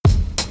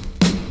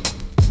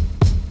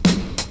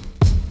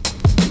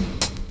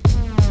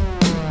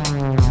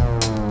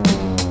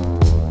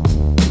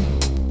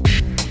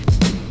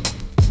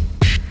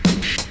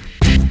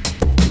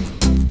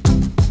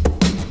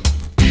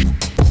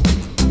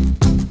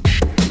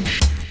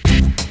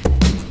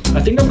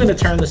I think I'm going to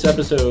turn this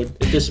episode,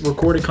 if this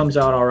recorded comes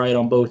out all right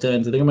on both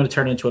ends, I think I'm going to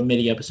turn it into a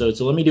mini episode.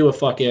 So let me do a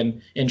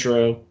fucking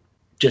intro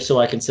just so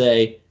I can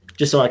I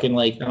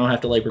don't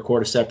have to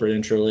record a separate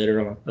intro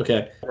later on.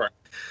 Okay. Right.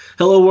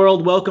 Hello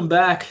world, welcome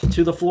back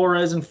to the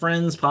Flores and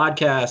Friends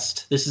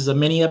podcast. This is a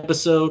mini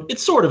episode.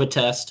 It's sort of a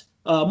test.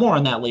 More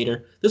on that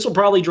later. This will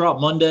probably drop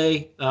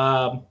Monday.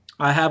 I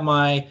have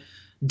my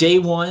day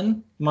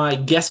one, my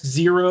guest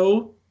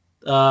zero,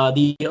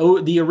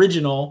 the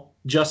original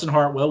Justin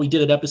Hartwell. We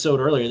did an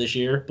episode earlier this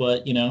year,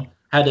 but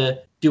had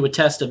to do a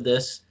test of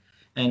this,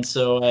 and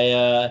so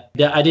I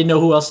didn't know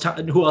who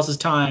else's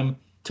time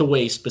to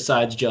waste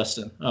besides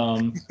Justin.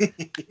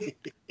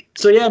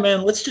 So yeah,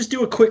 man, let's just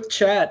do a quick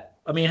chat.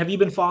 I mean, have you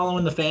been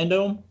following the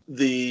fandom?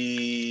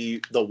 The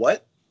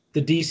what?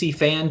 The DC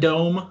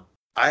fandom.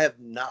 I have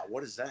not.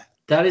 What is that?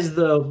 That is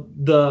the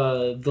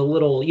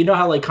little,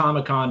 how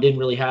Comic-Con didn't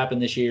really happen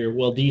this year.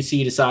 Well,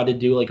 DC decided to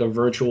do a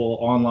virtual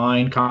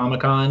online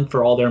Comic-Con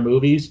for all their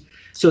movies.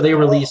 So they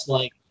released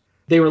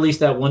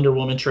that Wonder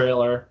Woman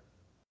trailer,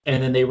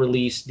 and then they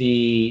released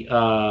the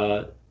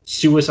new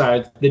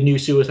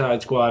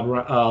Suicide Squad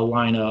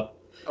lineup.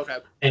 Okay.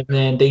 And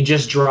then they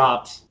just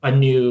dropped a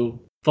new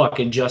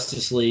fucking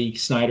Justice League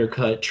Snyder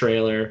Cut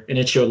trailer, and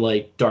it showed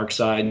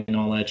Darkseid and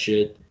all that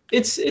shit.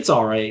 It's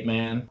all right,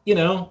 man.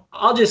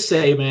 I'll just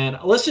say, man,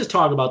 let's just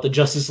talk about the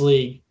Justice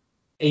League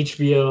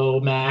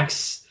HBO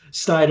Max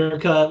Snyder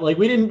Cut. I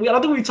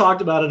don't think we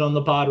talked about it on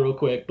the pod real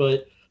quick,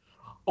 but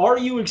are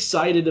you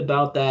excited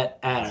about that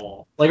at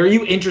all? Are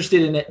you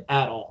interested in it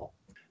at all?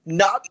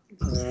 Not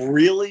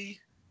really.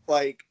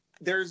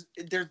 There's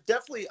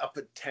definitely a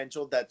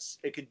potential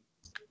it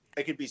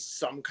could be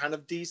some kind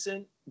of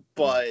decent,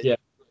 but yeah.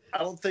 I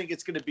don't think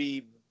it's going to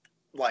be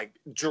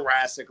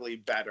drastically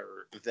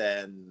better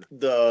than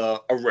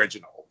the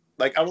original.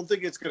 I don't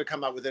think it's going to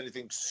come out with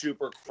anything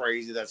super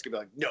crazy that's going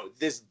to be no,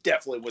 this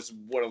definitely was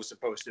what it was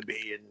supposed to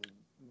be, and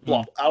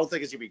blah. I don't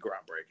think it's going to be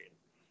groundbreaking.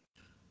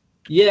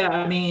 Yeah,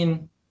 I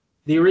mean,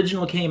 the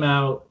original came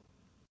out,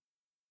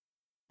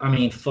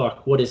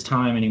 what is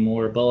time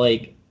anymore? But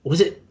was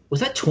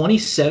that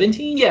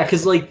 2017? Yeah,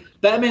 because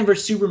Batman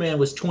vs Superman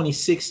was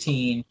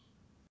 2016,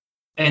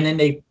 and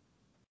then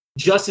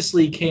Justice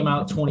League came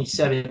out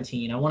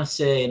 2017. I want to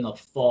say in the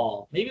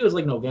fall. Maybe it was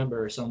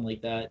November or something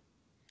like that.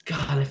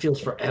 God, that feels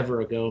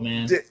forever ago,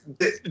 man.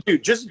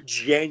 Dude, just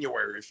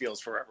January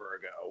feels forever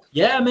ago.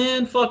 Yeah,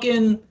 man,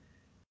 fucking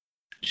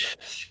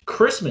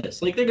Christmas.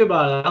 Think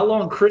about it. How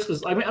long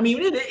Christmas?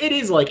 It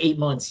is 8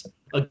 months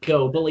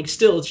ago, but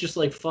still, it's just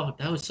fuck.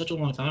 That was such a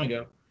long time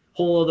ago.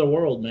 Whole other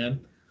world, man.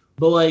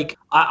 But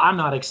I'm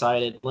not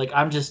excited.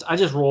 I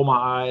just roll my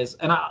eyes.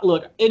 And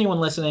look, anyone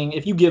listening,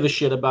 if you give a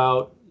shit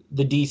about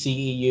the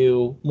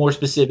DCEU, more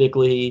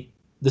specifically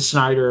the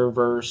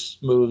Snyderverse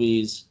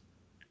movies,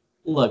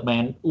 look,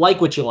 man,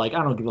 what you like.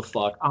 I don't give a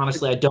fuck.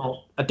 Honestly, I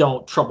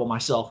don't trouble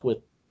myself with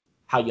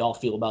how y'all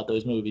feel about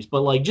those movies.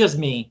 But just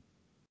me,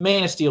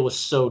 Man of Steel was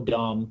so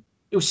dumb.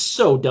 It was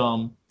so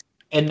dumb.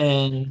 And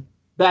then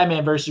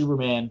Batman vs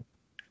Superman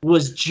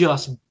was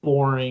just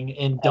boring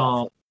and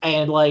dumb.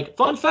 And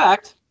fun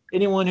fact,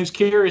 anyone who's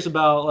curious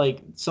about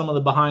some of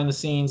the behind the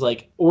scenes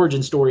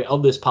origin story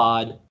of this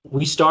pod,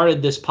 we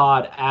started this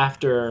pod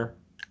after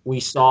we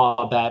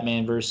saw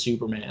Batman vs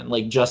Superman.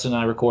 Justin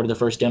and I recorded the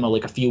first demo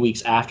a few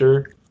weeks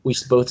after we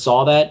both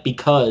saw that,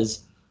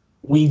 because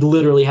we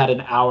literally had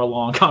an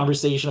hour-long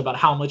conversation about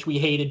how much we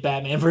hated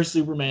Batman vs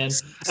Superman.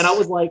 And I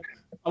was like,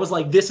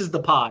 this is the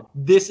pod.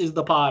 This is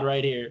the pod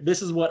right here.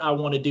 This is what I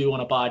want to do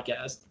on a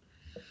podcast.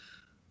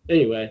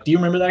 Anyway, do you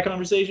remember that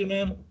conversation,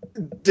 man?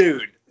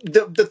 Dude,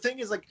 the thing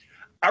is,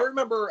 I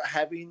remember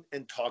having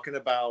and talking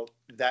about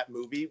that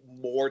movie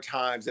more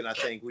times than I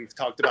think we've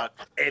talked about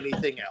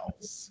anything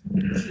else.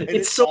 And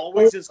it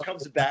always just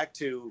comes back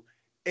to,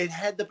 it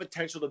had the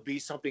potential to be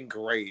something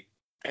great,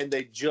 and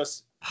they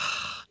just...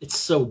 It's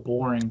so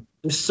boring.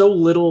 There's so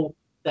little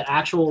the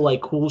actual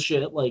cool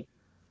shit.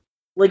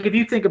 If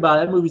you think about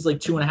it, that movie's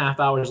 2.5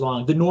 hours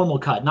long. The normal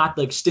cut, not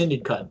the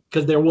extended cut,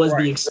 because there was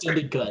the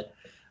extended cut,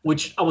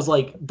 which I was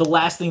the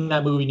last thing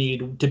that movie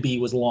needed to be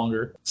was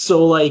longer.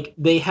 So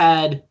they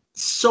had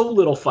so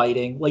little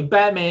fighting.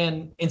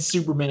 Batman and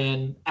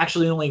Superman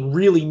actually only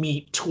really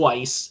meet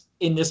twice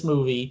in this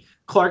movie.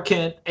 Clark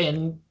Kent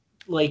and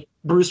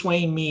Bruce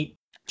Wayne meet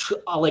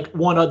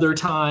one other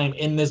time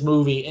in this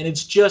movie, and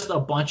it's just a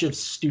bunch of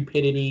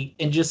stupidity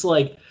and just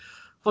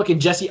fucking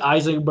Jesse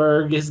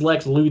Eisenberg is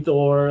Lex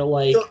Luthor.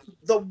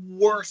 The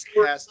worst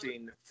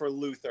casting for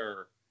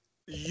Luthor.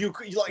 You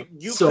could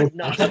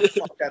not have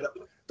fucked that up.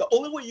 The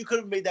only way you could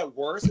have made that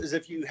worse is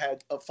if you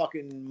had a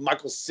fucking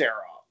Michael Cera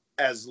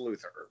as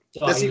Luthor.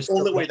 That's the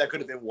only way that could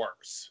have been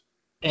worse.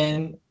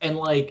 And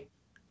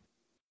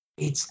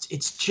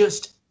it's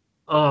just,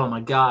 oh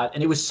my God.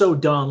 And it was so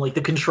dumb.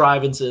 The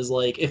contrivances,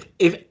 if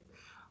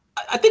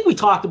I think we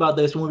talked about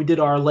this when we did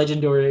our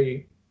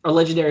legendary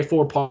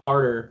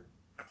 4-parter,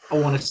 I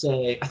want to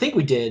say. I think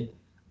we did.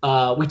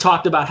 We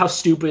talked about how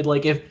stupid,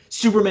 if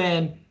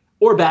Superman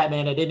or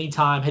Batman at any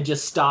time had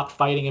just stopped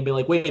fighting and be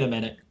wait a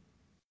minute.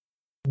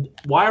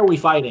 why are we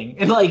fighting?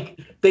 And like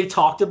they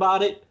talked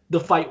about it, the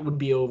fight would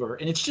be over.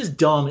 And it's just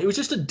dumb. It was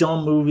just a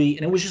dumb movie,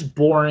 and it was just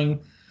boring.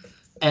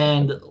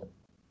 And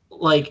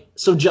like,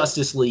 so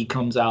Justice League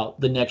comes out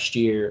the next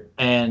year,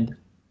 and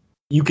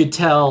you could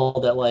tell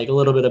that like a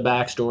little bit of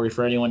backstory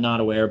for anyone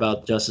not aware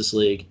about Justice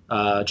League. Me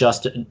and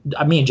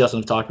Justin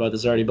have talked about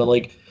this already, but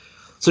like,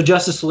 so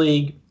Justice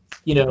League,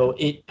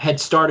 it had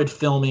started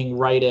filming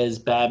right as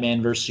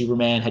Batman vs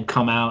Superman had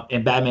come out,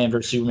 and Batman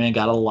vs Superman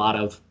got a lot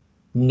of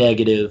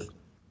negative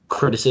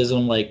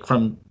criticism, like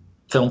from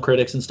film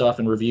critics and stuff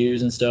and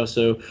reviews and stuff.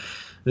 So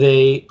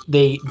they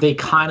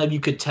kind of, you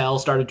could tell,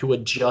 started to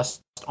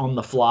adjust on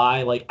the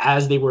fly, like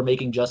as they were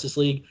making Justice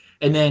League.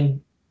 And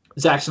then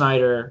Zack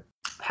Snyder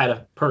had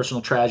a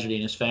personal tragedy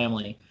in his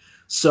family.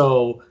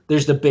 So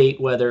there's debate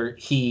whether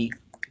he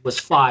was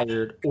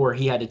fired or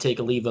he had to take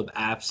a leave of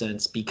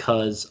absence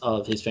because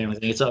of his family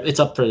thing. It's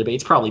up for debate.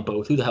 It's probably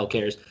both. Who the hell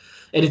cares?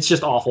 And it's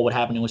just awful what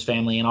happened to his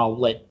family. And I'll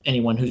let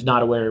anyone who's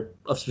not aware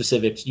of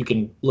specifics, you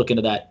can look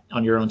into that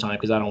on your own time,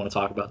 because I don't want to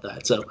talk about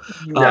that. So,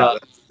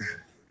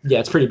 yeah,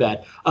 it's pretty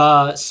bad.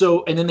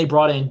 And then they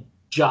brought in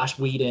Joss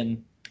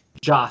Whedon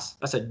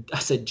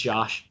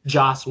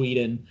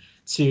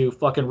to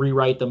fucking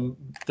rewrite the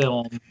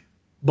film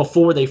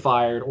before they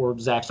fired or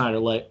Zack Snyder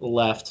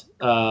left.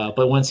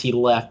 But once he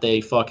left,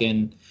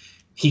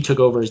 he took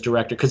over as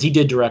director, because he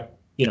did direct,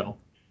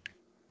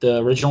 the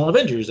original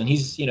Avengers, and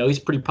he's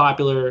pretty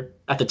popular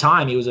at the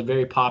time. He was a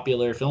very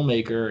popular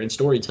filmmaker and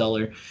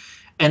storyteller.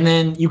 And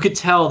then you could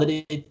tell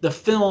that the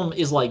film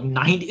is like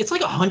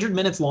 100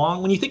 minutes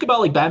long. When you think about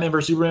like Batman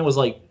vs Superman was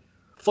like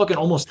fucking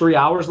almost 3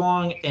 hours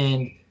long,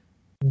 and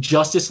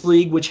Justice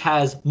League, which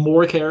has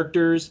more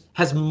characters,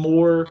 has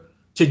more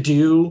to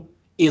do,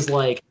 is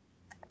an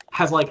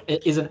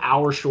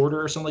hour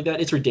shorter or something like that.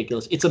 It's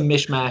ridiculous. It's a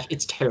mishmash.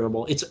 It's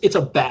terrible. It's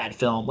a bad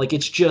film. Like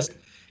it's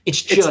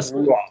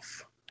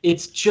rough.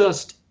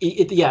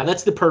 Yeah,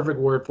 that's the perfect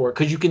word for it,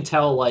 because you can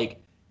tell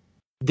like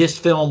this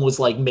film was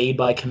like made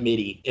by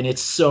committee, and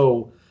it's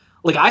so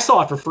like, I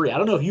saw it for free. I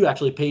don't know if you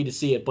actually paid to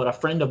see it, but a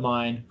friend of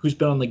mine who's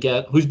been on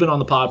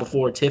the pod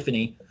before,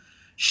 Tiffany,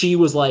 she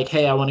was like,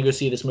 "Hey, I want to go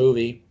see this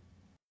movie,"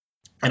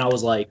 and I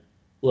was like,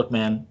 "Look,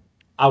 man,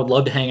 I would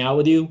love to hang out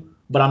with you,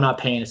 but I'm not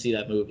paying to see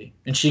that movie."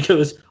 And she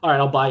goes, "All right,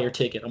 I'll buy your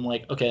ticket." I'm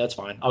like, "Okay, that's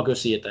fine. I'll go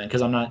see it then,"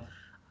 because I'm not.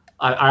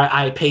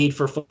 I paid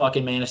for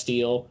fucking Man of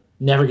Steel,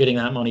 never getting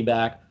that money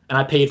back. And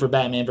I paid for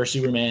Batman vs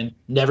Superman,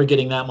 never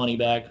getting that money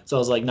back. So I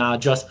was like, nah,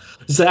 just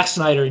Zack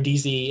Snyder and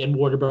DC and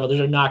Warner Brothers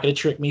are not going to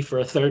trick me for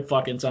a third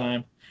fucking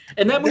time.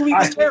 And that movie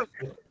was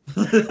terrible.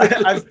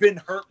 I've been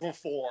hurt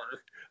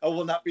before. I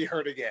will not be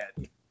hurt again.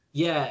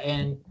 Yeah,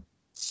 and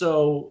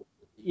so,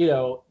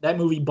 that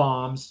movie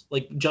bombs.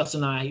 Like,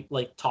 Justin and I,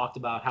 like, talked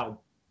about how,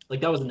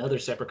 like, that was another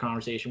separate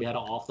conversation we had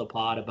off the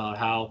pod about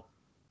how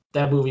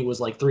that movie was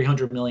like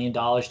 $300 million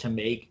to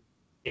make,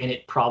 and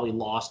it probably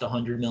lost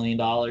 $100 million.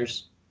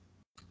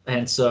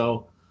 And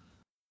so,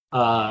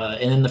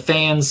 and then the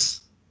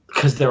fans,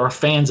 because there are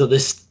fans of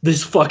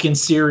this fucking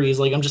series,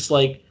 like, I'm just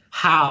like,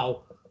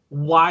 how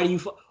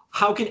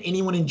can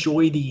anyone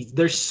enjoy these?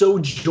 They're so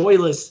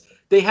joyless.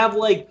 They have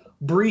like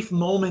brief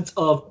moments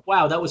of,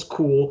 wow, that was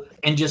cool,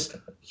 and just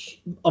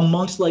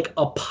amongst like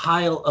a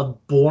pile of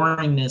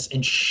boringness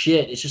and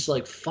shit. It's just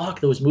like, fuck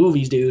those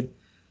movies, dude.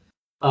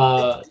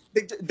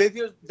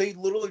 They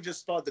literally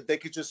just thought that they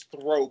could just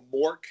throw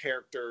more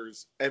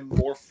characters and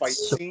more fight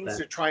scenes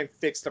to try and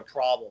fix the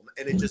problem,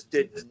 and it just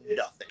did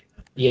nothing.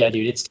 Yeah,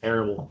 dude, it's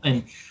terrible.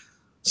 And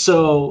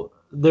so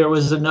there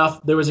was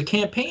a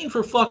campaign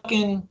for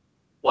fucking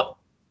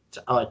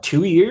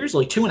 2 years,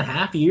 like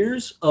 2.5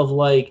 years of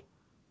like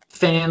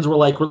fans were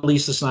like,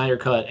 release the Snyder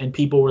Cut, and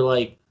people were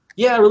like,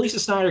 yeah, release the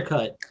Snyder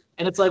Cut.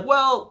 And it's like,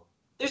 well,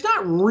 there's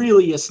not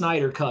really a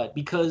Snyder Cut,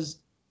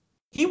 because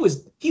he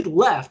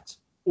left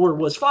or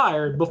was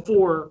fired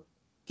before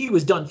he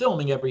was done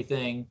filming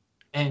everything,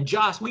 and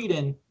Joss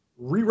Whedon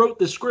rewrote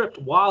the script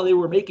while they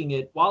were making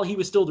it, while he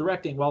was still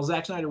directing, while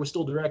Zack Snyder was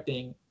still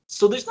directing.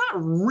 So there's not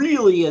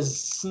really a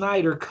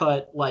Snyder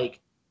Cut, like,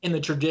 in the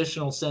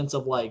traditional sense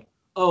of like,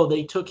 oh,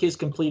 they took his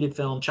completed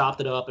film, chopped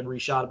it up, and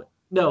reshot it.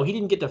 No, he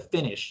didn't get to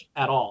finish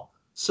at all.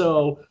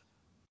 So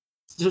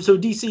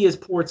DC has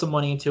poured some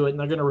money into it, and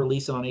they're going to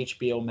release it on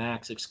HBO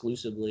Max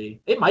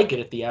exclusively. It might get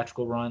a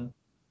theatrical run,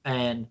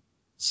 and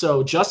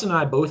so Justin and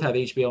I both have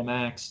HBO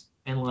Max,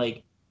 and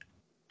like,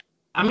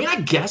 I mean,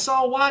 I guess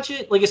I'll watch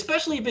it. Like,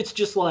 especially if it's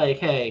just like,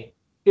 hey,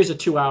 here's a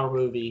 2-hour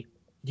movie.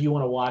 Do you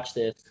want to watch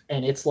this?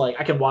 And it's like,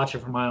 I can watch it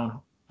from my own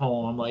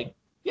home. I'm like,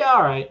 yeah,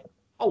 all right,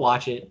 I'll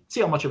watch it.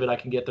 See how much of it I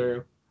can get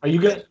through. Are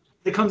you gonna?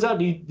 It comes out.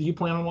 Do you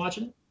plan on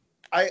watching it?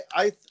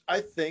 I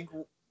think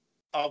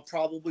I'll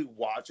probably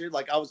watch it.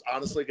 Like, I was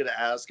honestly gonna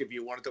ask if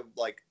you wanted to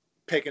like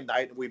pick a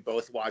night and we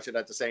both watch it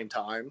at the same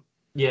time.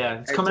 Yeah,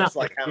 it's coming out.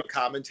 Like, have a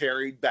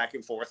commentary back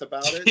and forth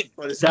about it.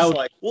 But it's just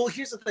like, well,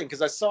 here's the thing,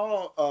 because I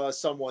saw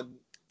someone,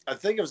 I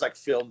think it was like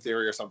Film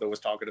Theory or something, was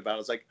talking about it.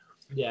 It's like,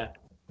 yeah,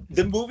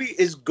 the movie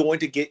is going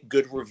to get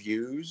good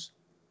reviews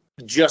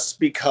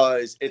just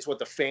because it's what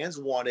the fans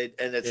wanted,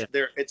 and it's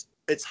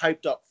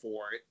hyped up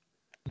for it.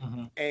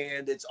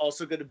 and it's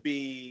also going to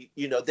be,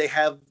 they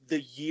have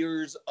the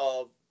years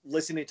of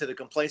listening to the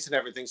complaints and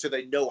everything, so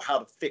they know how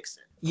to fix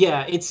it.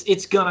 Yeah,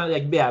 it's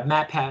gonna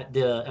Matt Pat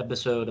did an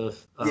episode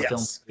of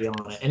Film Theory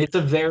on it, and it's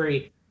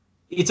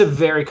a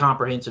very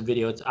comprehensive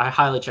video. I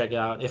highly check it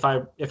out.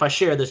 If I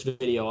share this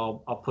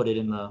video, I'll put it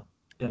in the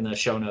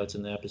show notes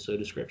in the episode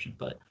description.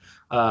 But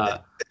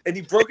and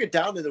he broke it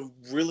down in a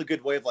really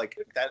good way of like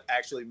that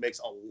actually makes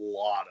a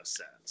lot of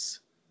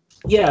sense.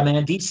 Yeah,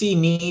 man, DC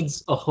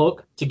needs a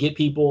hook to get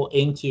people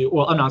into.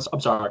 Well,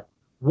 I'm sorry.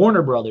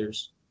 Warner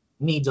Brothers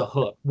needs a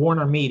hook.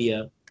 Warner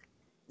Media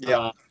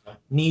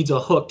needs a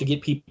hook to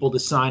get people to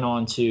sign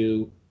on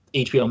to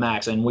HBO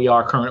Max, and we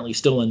are currently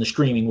still in the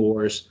streaming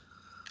wars.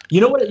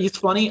 You know what? It's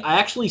funny. I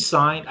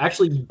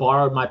actually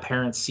borrowed my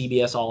parents'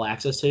 CBS All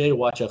Access today to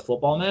watch a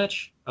football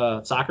match,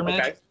 soccer match.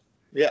 Okay.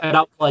 Yeah. And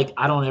I was like,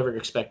 I don't ever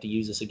expect to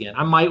use this again.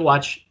 I might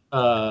watch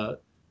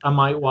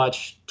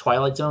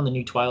Twilight Zone, the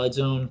new Twilight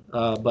Zone.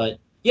 But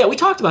yeah, we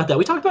talked about that.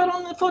 We talked about it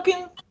on the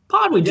fucking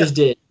pod we just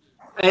did.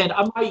 And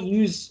I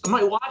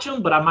might watch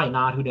them, but I might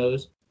not. Who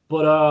knows?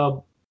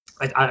 But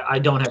I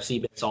don't have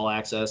CBS All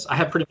Access. I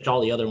have pretty much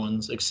all the other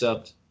ones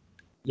except,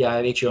 I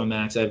have HBO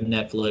Max, I have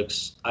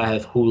Netflix, I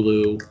have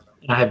Hulu,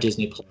 and I have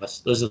Disney Plus.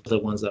 Those are the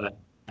ones that I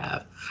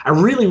have. I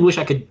really wish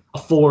I could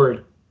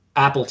afford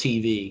Apple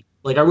TV.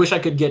 Like, I wish I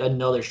could get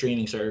another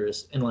streaming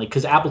service, and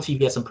because Apple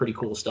TV has some pretty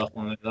cool stuff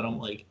on it that I'm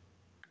like,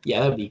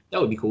 that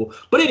would be cool.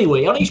 But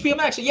anyway, on HBO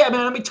Max,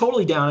 man,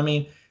 totally down. I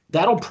mean,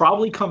 that'll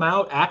probably come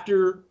out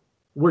after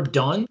we're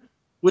done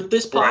with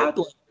this pod,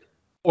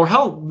 or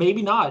hell,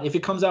 maybe not. If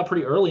it comes out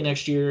pretty early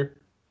next year,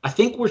 I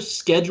think we're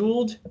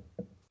scheduled,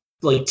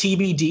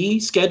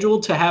 TBD,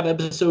 scheduled to have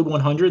episode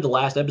 100, the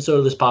last episode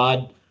of this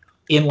pod,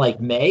 in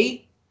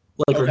May,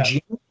 or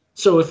June.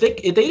 So if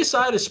they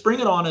decide to spring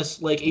it on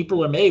us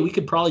April or May, we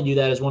could probably do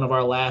that as one of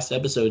our last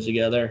episodes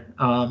together.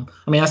 That's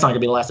not gonna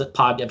be the last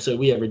pod episode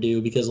we ever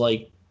do because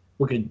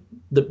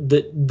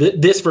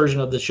this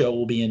version of the show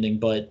will be ending,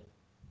 but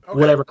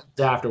whatever comes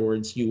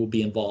afterwards, you will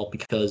be involved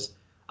because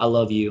I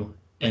love you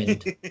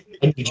and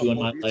I need you in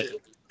my life.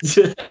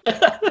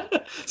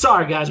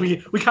 Sorry, guys, we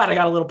kind of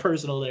got a little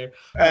personal there.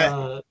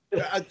 I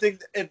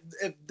think if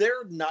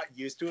they're not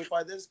used to it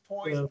by this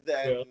point,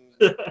 then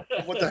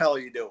what the hell are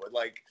you doing?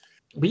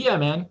 But yeah,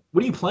 man,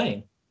 what are you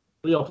playing?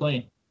 What are y'all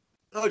playing?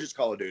 Oh, just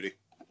Call of Duty.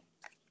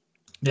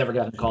 Never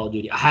got into Call of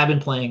Duty. I have been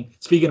playing.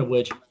 Speaking of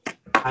which,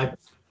 I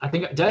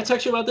think did I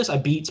text you about this? I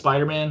beat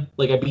Spider-Man.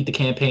 I beat the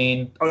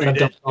campaign. And I've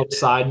done all the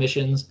side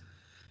missions.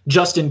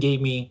 Justin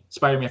gave me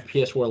Spider-Man for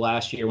PS4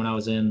 last year when I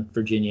was in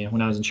Virginia,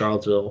 when I was in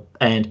Charlottesville,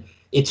 and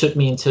it took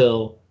me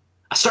until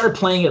I started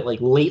playing it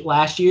late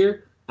last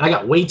year, and I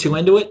got way too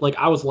into it.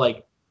 I was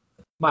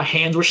my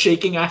hands were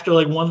shaking after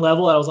one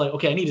level. And I was like,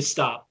 okay, I need to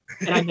stop.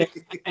 And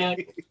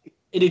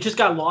it just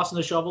got lost in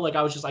the shuffle.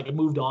 I was just I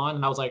moved on,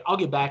 and I was like, I'll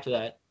get back to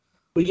that.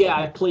 But yeah,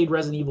 I played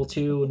Resident Evil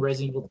 2 and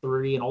Resident Evil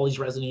 3 and all these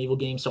Resident Evil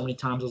games so many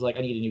times. I was like,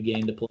 I need a new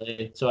game to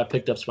play. So I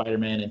picked up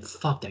Spider-Man, and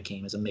fuck, that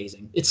game is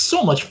amazing. It's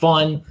so much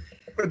fun.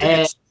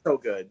 It's so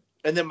good.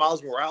 And then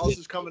Miles Morales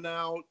is coming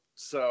out.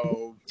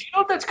 So do you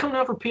know if that's coming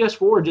out for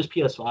PS4 or just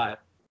PS5?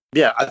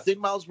 Yeah, I think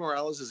Miles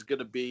Morales is going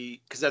to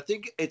be, because I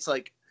think it's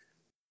a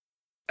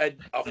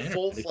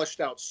full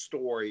fleshed out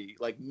story,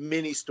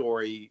 mini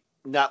story,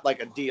 not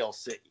a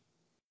DLC.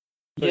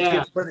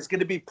 But it's going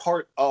to be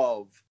part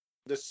of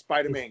the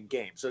Spider-Man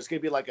game. So it's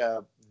going to be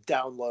a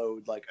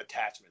download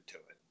attachment to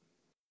it.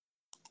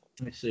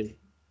 Let me see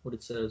what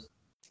it says.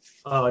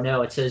 Oh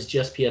no, it says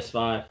just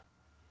PS5.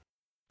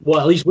 Well,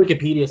 at least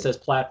Wikipedia says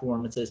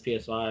platform. It says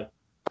PS5.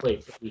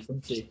 Wait, let me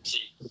see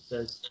what it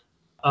says.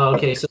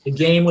 Okay, so the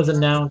game was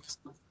announced.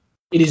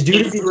 It is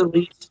due to be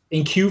released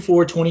in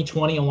Q4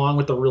 2020 along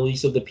with the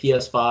release of the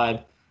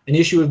PS5. An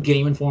issue of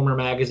Game Informer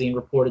magazine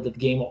reported that the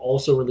game will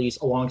also release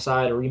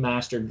alongside a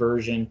remastered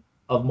version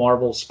of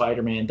Marvel's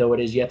Spider-Man, though it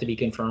is yet to be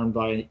confirmed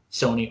by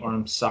Sony or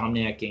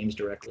Insomniac Games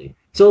directly.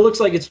 So it looks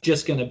like it's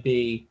just going to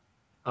be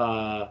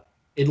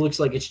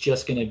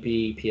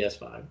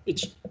PS5.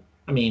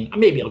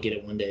 Maybe I'll get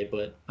it one day,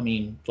 but I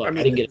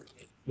didn't get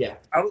it. Yeah.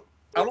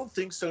 I don't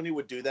think Sony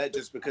would do that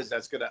just because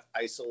that's going to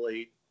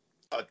isolate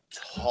a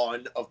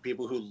ton of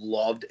people who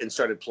loved and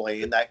started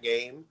playing that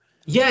game.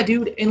 Yeah,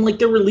 dude, and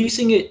they're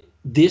releasing it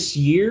this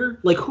year.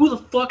 Who the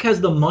fuck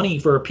has the money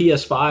for a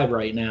PS5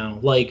 right now?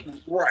 Right.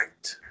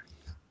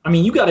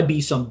 You got to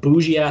be some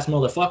bougie ass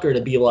motherfucker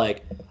to be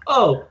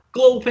oh,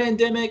 global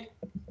pandemic,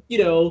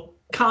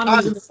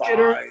 economy's in the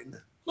shitter.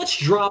 Let's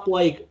drop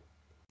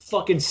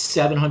fucking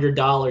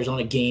 $700 on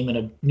a game and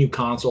a new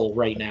console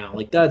right now.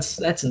 That's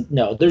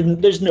no,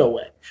 there's no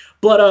way.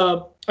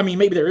 But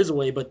maybe there is a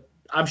way, but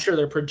I'm sure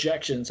their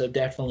projections have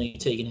definitely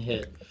taken a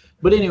hit.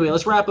 But anyway,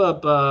 let's wrap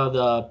up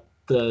the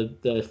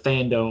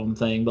fandom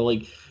thing.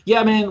 But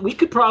yeah, man, we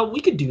could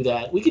do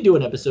that. We could do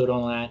an episode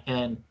on that.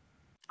 And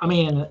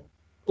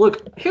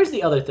look, here's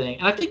the other thing,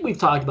 and I think we've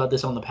talked about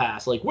this on the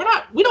past.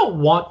 We don't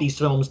want these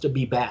films to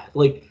be bad.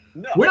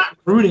 No. We're not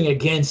rooting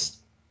against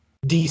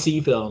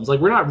DC films.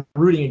 We're not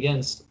rooting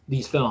against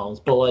these films,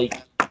 but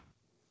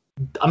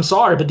I'm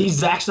sorry, but these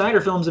Zack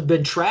Snyder films have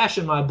been trash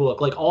in my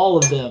book. Like all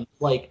of them.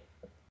 They're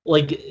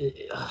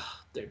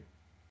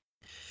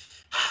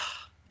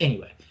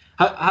anyway.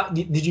 How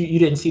did you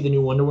didn't see the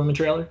new Wonder Woman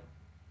trailer?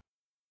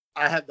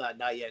 I have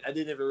not yet. I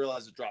didn't even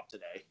realize it dropped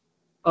today.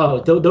 Oh,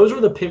 those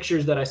were the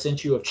pictures that I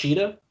sent you of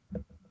Cheetah.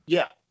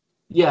 Yeah.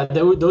 Yeah,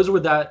 those were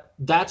that.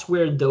 That's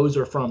where those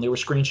are from. They were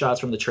screenshots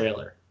from the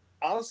trailer.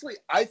 Honestly,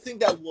 I think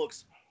that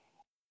looks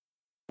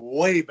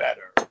way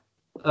better.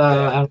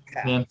 I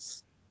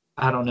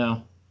don't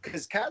know.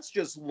 Because Cats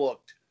just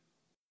looked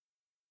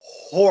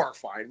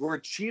horrifying. Where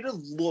Cheetah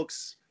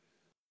looks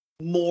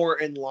more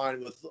in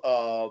line with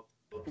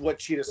what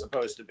Cheetah's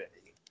supposed to be.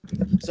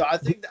 So I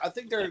think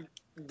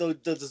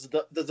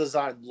the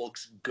design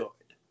looks good.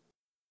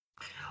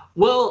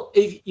 Well,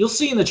 if you'll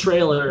see in the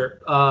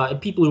trailer, and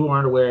people who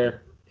aren't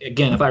aware,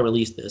 again, if I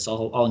release this,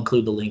 I'll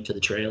include the link to the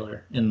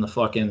trailer in the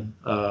fucking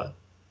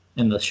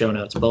in the show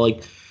notes. But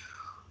like,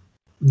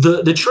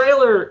 the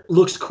trailer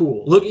looks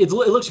cool. It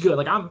looks good.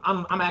 Like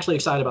I'm actually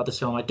excited about this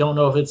film. I don't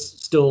know if it's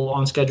still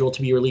on schedule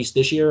to be released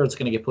this year or it's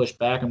going to get pushed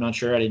back. I'm not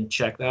sure. I didn't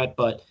check that,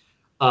 but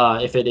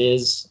if it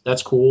is,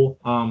 that's cool.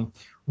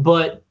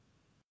 But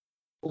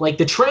like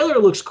the trailer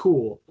looks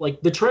cool. Like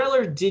the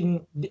trailer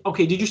didn't.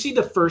 Okay, did you see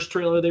the first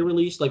trailer they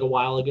released like a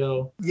while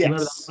ago? Yes.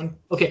 Remember that one?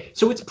 Okay,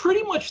 so it's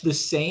pretty much the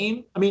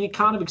same. I mean, it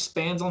kind of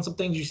expands on some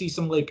things. You see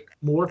some like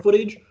more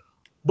footage,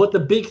 but the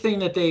big thing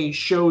that they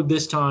showed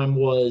this time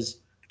was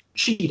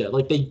Cheetah.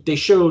 Like they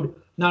showed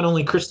not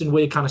only Kristen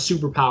Wiig kind of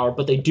superpower,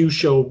 but they do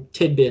show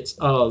tidbits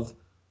of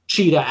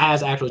Cheetah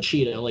as actual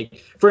Cheetah.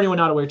 Like for anyone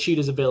not aware,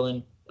 Cheetah's a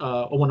villain,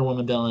 a Wonder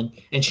Woman villain,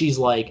 and she was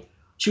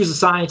a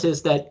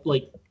scientist that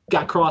like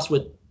got crossed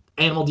with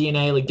animal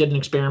DNA, like did an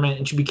experiment,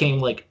 and she became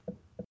like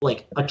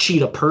a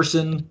cheetah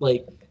person.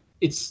 Like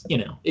it's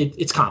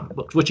it's comic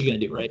books. What you gonna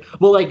do, right?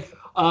 Well, like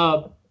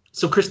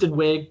so Kristen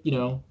Wiig,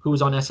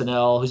 who's on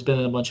SNL, who's been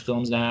in a bunch of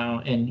films now,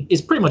 and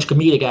is pretty much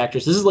comedic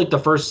actress. This is like the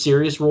first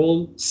serious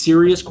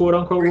quote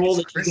unquote role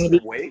that she's gonna be.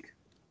 Wiig?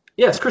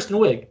 Yeah, it's Kristen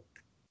Wiig.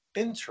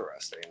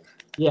 Interesting.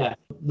 Yeah,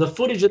 the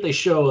footage that they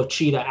show of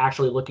Cheetah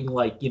actually looking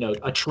like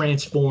a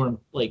transformed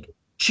like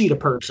cheetah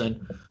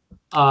person.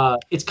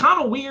 It's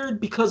kind of weird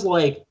because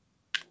like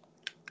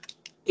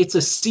it's a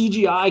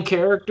CGI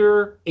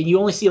character and you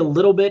only see a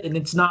little bit, and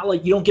it's not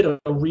like you don't get a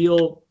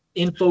real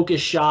in focus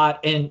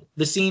shot, and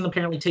the scene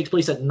apparently takes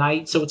place at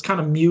night, so it's kind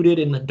of muted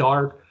in the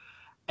dark.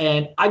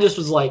 And I just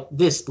was like,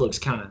 this looks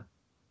kind of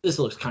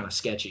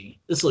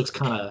sketchy. This looks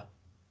kind of,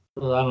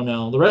 I don't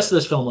know. The rest of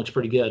this film looks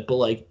pretty good, but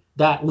like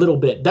that little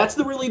bit, that's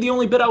really the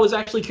only bit I was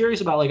actually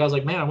curious about. Like I was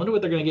like, man, I wonder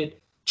what they're gonna get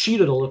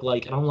Cheetah to look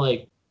like, and I'm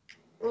like,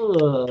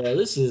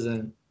 this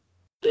isn't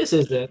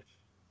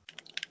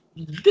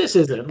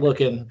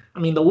looking. I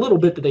mean, the little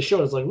bit that they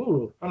showed is like,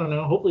 ooh, I don't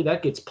know. Hopefully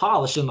that gets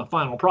polished in the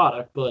final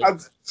product. But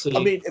I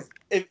mean,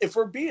 if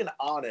we're being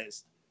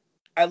honest,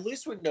 at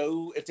least we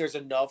know if there's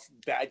enough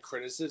bad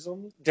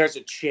criticism, there's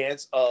a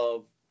chance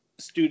of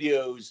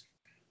studios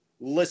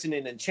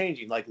listening and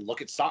changing. Like,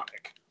 look at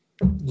Sonic.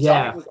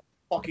 Yeah. Sonic was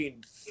a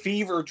fucking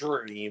fever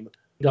dream.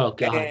 Oh,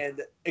 God.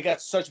 And it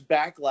got such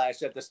backlash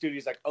that the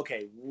studio's like,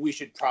 okay, we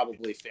should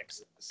probably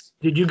fix this.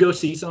 Did you go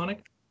see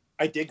Sonic?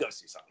 I did go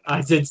see Sonic.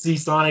 I did see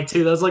Sonic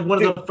too. That was like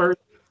one of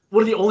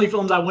the only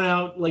films I went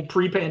out like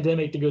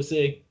pre-pandemic to go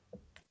see.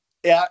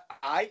 Yeah,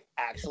 I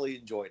actually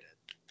enjoyed it.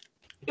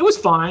 It was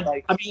fine.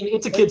 I mean,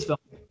 it's a kid's film.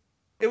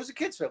 It was a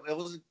kid's film.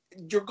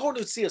 You're going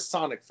to see a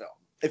Sonic film.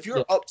 If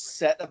you're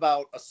upset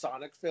about a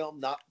Sonic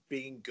film not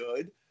being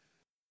good,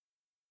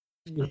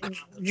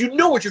 you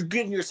know what you're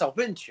getting yourself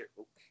into.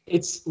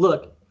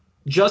 Look,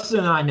 Justin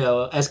and I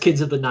know, as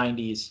kids of the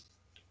 90s,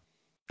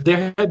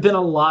 there have been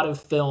a lot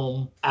of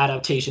film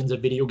adaptations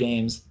of video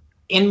games,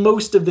 and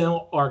most of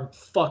them are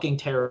fucking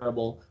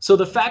terrible. So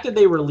the fact that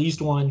they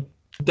released one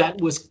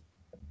that was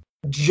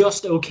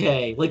just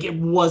okay, like it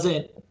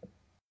wasn't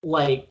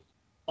like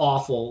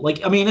awful.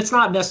 Like, I mean, it's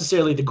not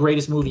necessarily the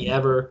greatest movie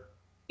ever.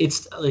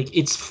 It's like,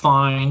 it's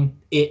fine.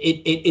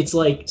 It's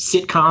like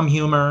sitcom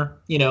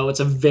humor. It's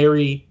a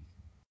very,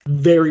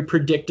 very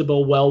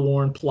predictable,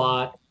 well-worn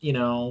plot.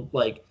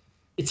 Like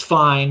it's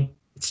fine.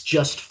 It's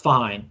just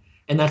fine.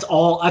 And that's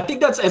all. I think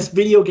that's, as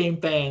video game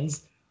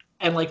fans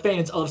and like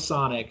fans of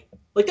Sonic,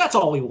 like that's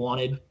all we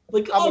wanted.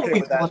 Like all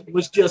we wanted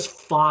was just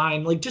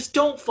fine. Like just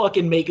don't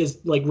fucking make us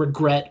like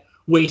regret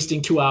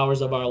wasting 2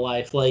 hours of our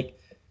life. Like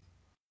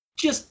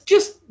just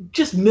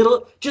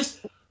middle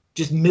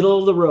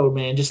of the road,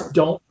 man. Just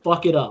don't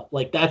fuck it up.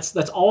 Like that's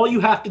all you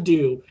have to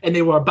do. And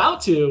they were about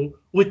to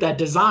with that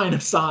design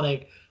of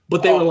Sonic,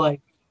 but they were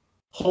like,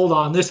 hold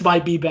on, this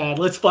might be bad.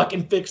 Let's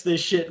fucking fix this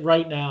shit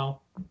right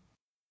now.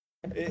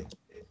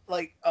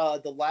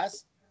 The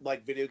last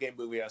video game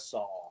movie I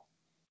saw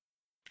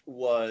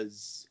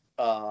was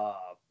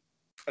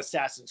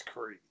Assassin's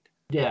Creed.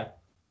 Yeah.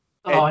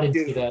 Oh, I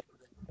didn't see that.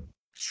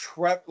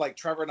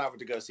 Trevor and I went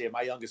to go see it,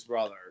 my youngest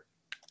brother.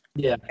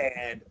 Yeah.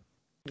 And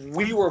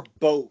we were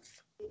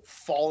both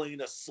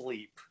falling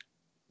asleep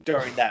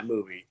during that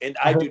movie. And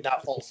I do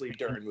not fall asleep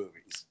during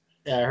movies.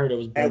 Yeah, I heard it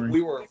was boring. And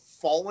we were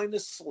falling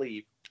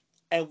asleep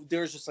and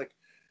there's just like,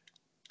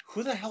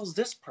 who the hell's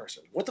this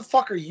person? What the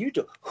fuck are you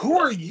doing? Who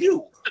are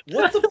you?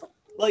 What the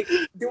like?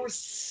 There was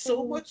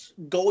so much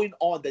going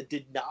on that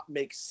did not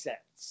make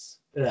sense.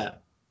 Yeah.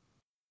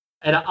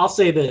 And I'll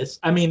say this.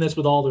 I mean this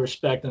with all the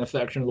respect and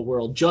affection of the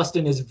world.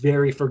 Justin is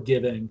very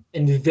forgiving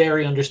and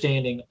very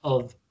understanding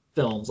of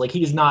films. Like,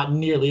 he's not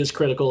nearly as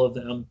critical of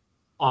them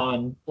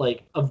on,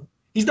 like,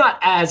 he's not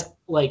as,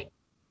 like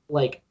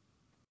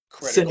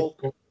critical.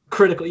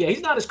 Yeah,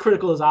 he's not as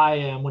critical as I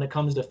am when it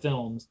comes to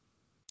films.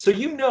 So, if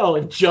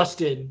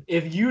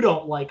you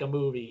don't like a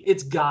movie,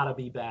 it's gotta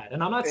be bad.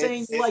 And I'm not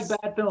saying you like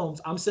bad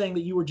films. I'm saying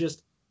that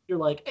you're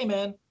like, hey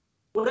man,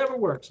 whatever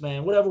works,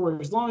 man. Whatever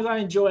works. As long as I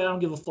enjoy it, I don't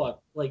give a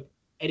fuck. Like,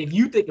 and if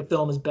you think a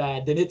film is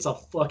bad, then it's a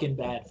fucking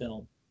bad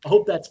film. I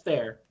hope that's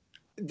fair.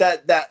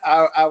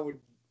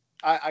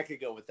 I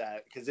could go with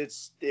that, because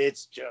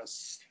it's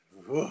just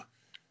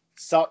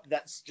so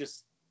that's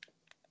just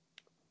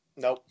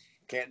nope,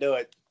 can't do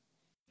it.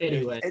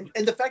 Anyway,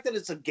 and the fact that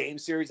it's a game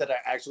series that I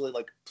actually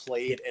like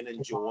played and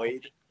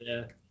enjoyed,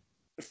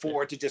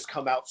 for it to just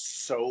come out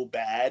so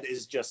bad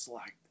is just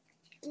like,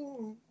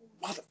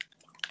 motherfucker.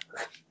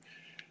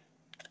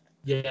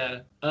 Yeah.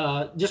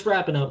 Just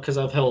wrapping up, because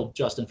I've held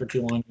Justin for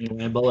too long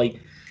anyway. But like,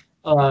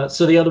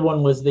 so the other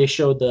one was they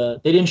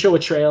didn't show a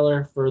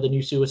trailer for the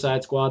new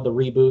Suicide Squad, the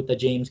reboot that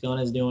James Gunn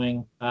is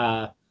doing.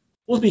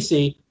 We'll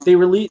see. They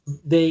released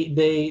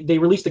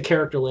the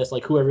character list,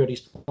 like who everybody's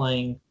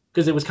playing,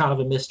 because it was kind of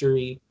a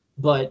mystery.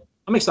 But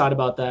I'm excited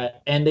about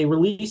that. And they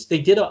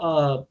did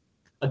a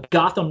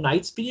Gotham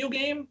Knights video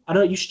game. I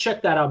don't know. You should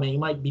check that out, man. You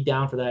might be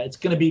down for that. It's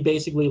going to be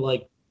basically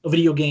like a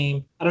video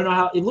game. I don't know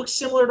how it looks,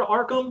 similar to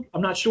Arkham.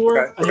 I'm not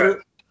sure. Okay.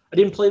 I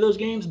didn't play those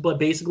games, but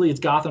basically it's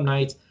Gotham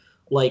Knights.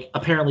 Like,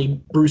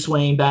 apparently Bruce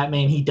Wayne,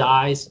 Batman, he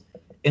dies,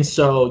 and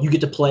so you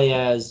get to play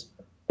as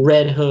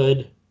Red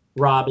Hood,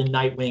 Robin,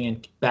 Nightwing,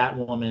 and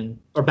Batwoman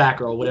or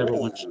Batgirl, whatever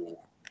one.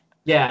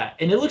 Yeah,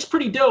 and it looks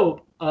pretty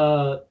dope.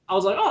 I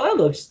was like, oh,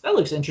 that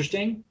looks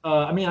interesting.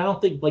 I mean, I don't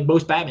think, like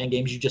most Batman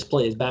games, you just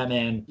play as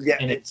Batman. Yeah,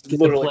 and it's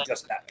literally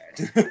just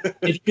Batman.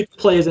 If you could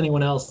play as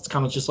anyone else, it's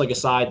kind of just like a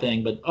side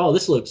thing. But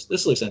this looks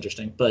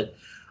interesting. But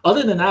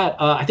other than that,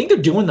 I think they're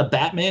doing the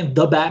Batman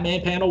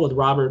panel with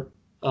Robert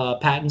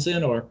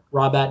Pattinson, or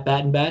Robert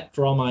Battenbat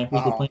for all my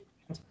weekly plans.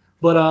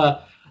 But I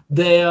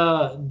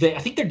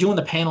think they're doing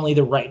the panel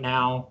either right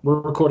now.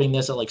 We're recording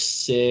this at like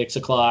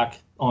 6:00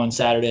 on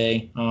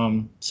Saturday.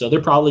 So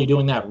they're probably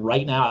doing that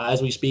right now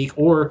as we speak,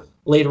 or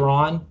later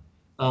on,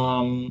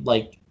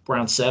 like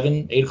around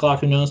 7, 8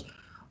 o'clock, who knows.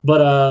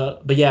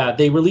 But yeah,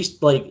 they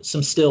released like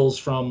some stills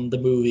from the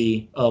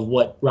movie of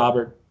what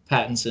Robert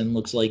Pattinson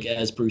looks like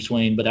as Bruce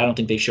Wayne, but I don't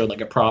think they showed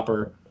like a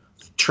proper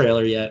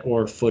trailer yet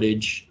or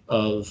footage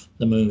of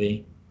the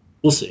movie.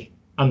 We'll see.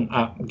 I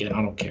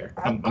don't care.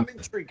 I'm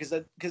intrigued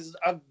because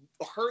I've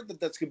heard that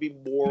that's gonna be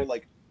more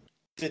like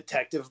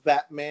Detective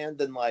Batman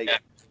than like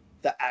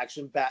the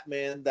action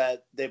Batman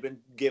that they've been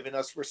giving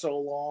us for so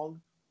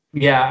long.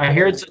 Yeah, I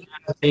hear it's an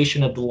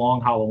adaptation of The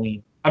Long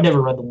Halloween. I've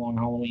never read The Long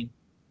Halloween.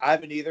 I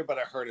haven't either, but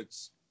I heard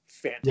it's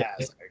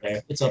fantastic.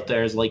 Yeah, it's up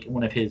there as like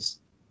one of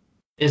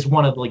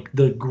like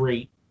the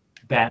great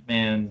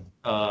Batman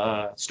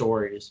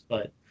stories.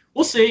 But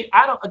we'll see.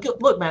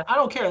 Look, man, I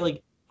don't care.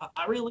 Like,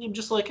 I really am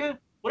just like,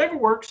 whatever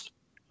works.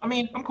 I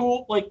mean, I'm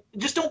cool. Like,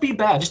 just don't be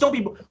bad. Just don't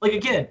be like,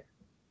 again,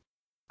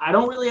 I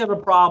don't really have a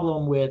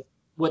problem with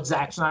what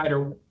Zack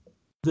Snyder,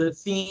 the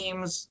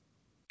themes,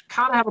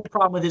 kind of have a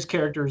problem with his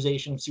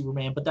characterization of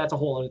Superman, but that's a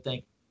whole other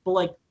thing. But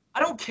like, I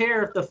don't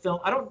care if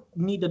I don't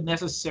need to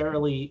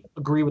necessarily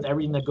agree with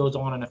everything that goes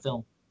on in a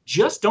film.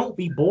 Just don't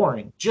be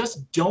boring.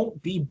 Just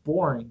don't be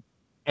boring.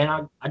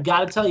 And I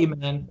got to tell you,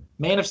 man,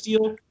 Man of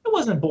Steel, it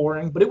wasn't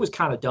boring, but it was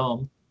kind of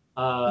dumb.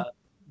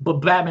 But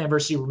Batman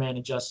vs. Superman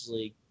and Justice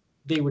League,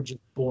 they were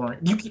just boring.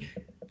 You can't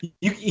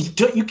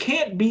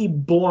be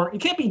boring. You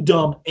can't be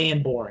dumb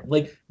and boring.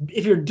 Like,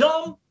 if you're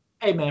dumb,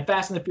 hey, man,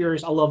 Fast and the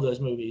Furious, I love those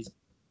movies.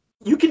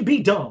 You can be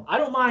dumb. I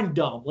don't mind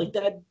dumb. Like,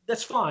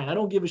 that's fine. I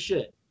don't give a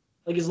shit.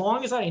 Like, as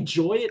long as I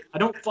enjoy it, I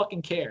don't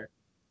fucking care.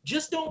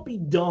 Just don't be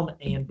dumb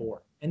and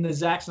boring. And the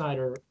Zack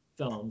Snyder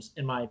films,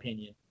 in my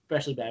opinion,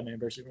 especially Batman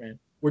vs. Superman,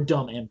 were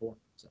dumb and boring.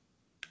 So.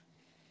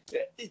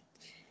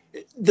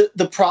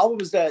 The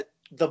problem is that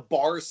the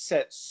bar is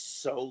set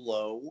so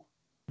low.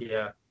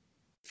 Yeah.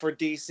 For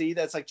DC,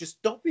 that's like,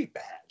 just don't be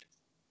bad.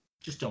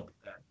 Just don't be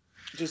bad.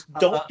 Just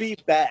don't be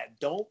bad.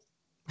 Don't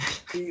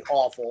be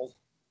awful.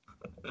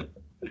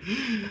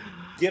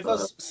 Give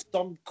us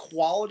some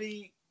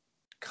quality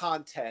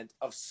content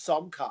of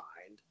some kind.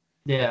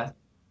 Yeah.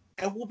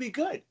 And we'll be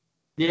good.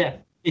 Yeah.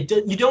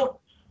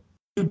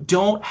 You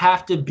don't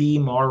have to be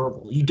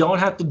Marvel. You don't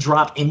have to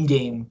drop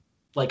Endgame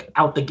like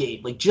out the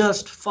gate. Like,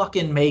 just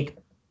fucking make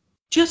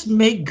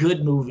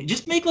good movie.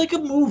 Just make like a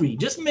movie.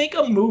 Just make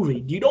a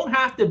movie. You don't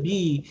have to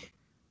be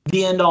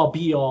the end all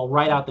be all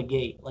right out the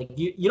gate. Like,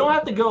 you don't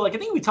have to go, like, I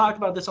think we talked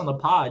about this on the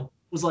pod,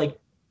 was like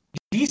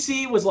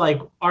DC was like,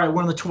 all right,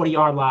 we're on the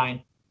 20-yard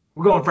line.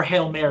 We're going for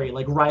Hail Mary,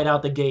 like right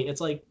out the gate.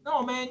 It's like,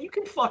 no, man, you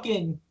can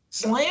fucking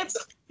slants.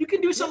 You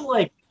can do some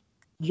like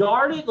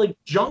yarded, like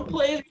junk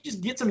plays,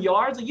 just get some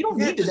yards. Like you don't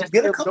need to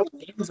get a couple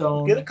end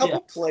zone. Get a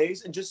couple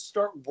plays and just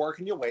start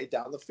working your way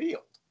down the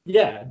field.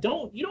 Yeah,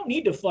 you don't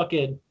need to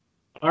fucking.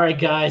 All right,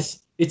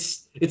 guys,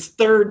 it's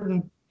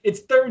third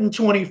and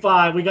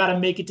 25. We got to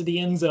make it to the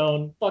end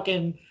zone.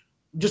 Fucking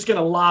just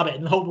gonna lob it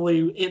and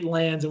hopefully it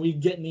lands and we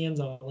get in the end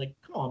zone. Like,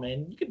 come on,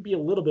 man, you could be a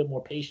little bit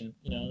more patient.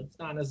 You know, it's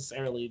not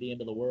necessarily the end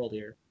of the world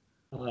here.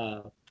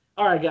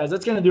 All right, guys,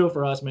 that's going to do it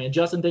for us, man.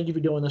 Justin, thank you for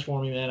doing this for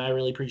me, man. I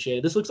really appreciate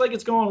it. This looks like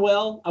it's going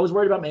well. I was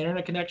worried about my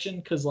internet connection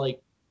because, like,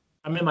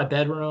 I'm in my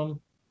bedroom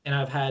and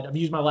I've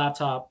used my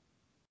laptop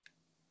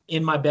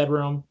in my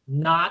bedroom,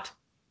 not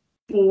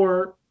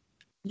for,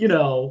 you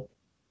know,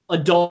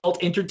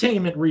 adult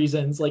entertainment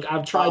reasons. Like,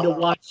 I've tried to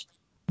watch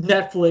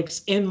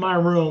Netflix in my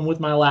room with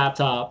my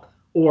laptop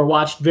or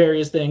watch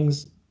various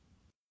things.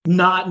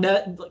 No,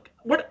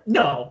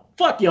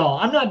 fuck y'all.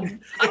 I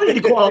don't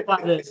need to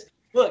qualify this.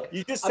 Look,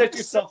 you just set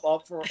yourself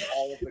up for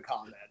all of the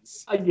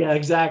comments. Yeah,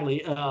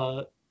 exactly.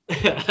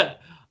 The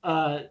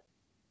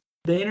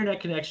internet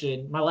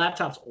connection. My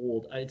laptop's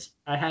old.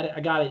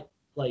 I got it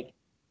like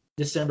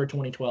December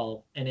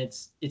 2012, and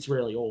it's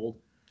really old,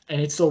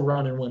 and it's still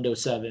running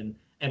Windows 7.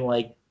 And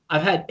like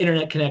I've had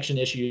internet connection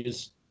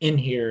issues in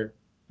here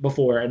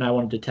before, and I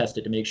wanted to test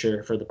it to make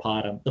sure for the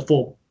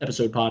full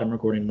episode pod I'm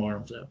recording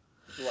tomorrow. So.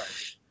 Right.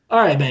 All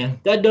right, man.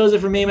 That does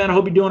it for me, man. I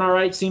hope you're doing all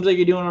right. Seems like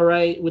you're doing all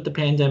right with the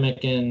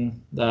pandemic, and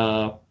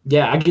I'm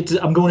going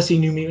to see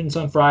New Mutants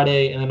on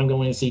Friday, and then I'm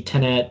going to see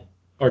Tenet,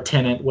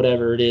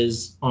 whatever it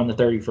is, on the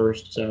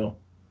 31st. So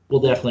I'll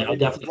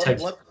definitely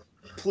text.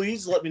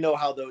 Please let me know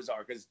how those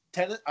are, because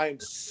Tenet I am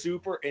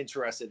super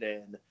interested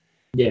in.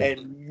 Yeah.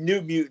 And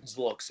New Mutants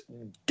looks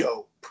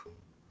dope.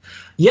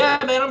 Yeah,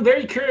 man, I'm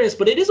very curious,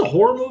 but it is a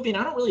horror movie, and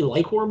I don't really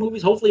like horror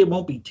movies. Hopefully, it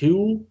won't be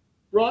too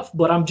rough,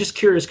 but I'm just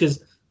curious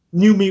because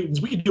New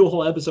Mutants, we could do a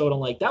whole episode on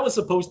like that was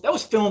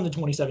filmed in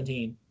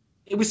 2017.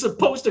 It was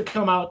supposed to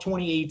come out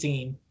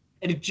 2018,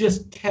 and it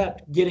just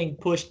kept getting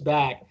pushed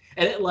back.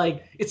 And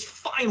it's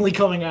finally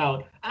coming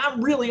out. And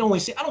I'm really I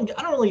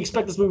don't really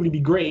expect this movie to be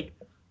great.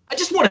 I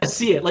just want to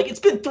see it. Like, it's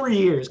been 3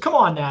 years. Come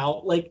on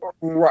now. Like,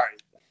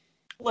 right.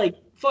 Like,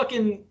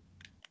 fucking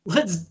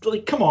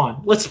come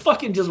on. Let's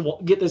fucking just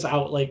get this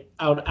out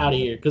of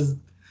here, because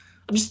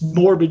I'm just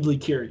morbidly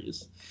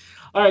curious.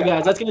 All right,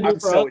 guys, that's gonna do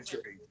it for us. I'm so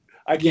intrigued.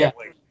 I can't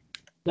wait.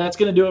 That's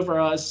going to do it for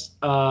us.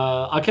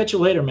 I'll catch you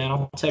later, man.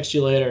 I'll text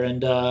you later.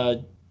 And,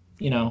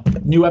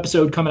 new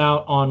episode coming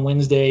out on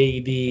Wednesday,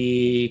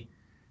 the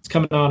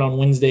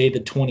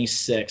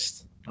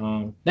 26th.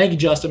 Thank you,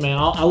 Justin, man.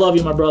 I love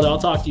you, my brother. I'll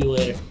talk to you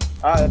later.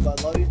 All right,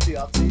 bud. Love you too.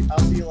 I'll see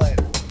you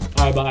later.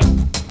 All right, bye.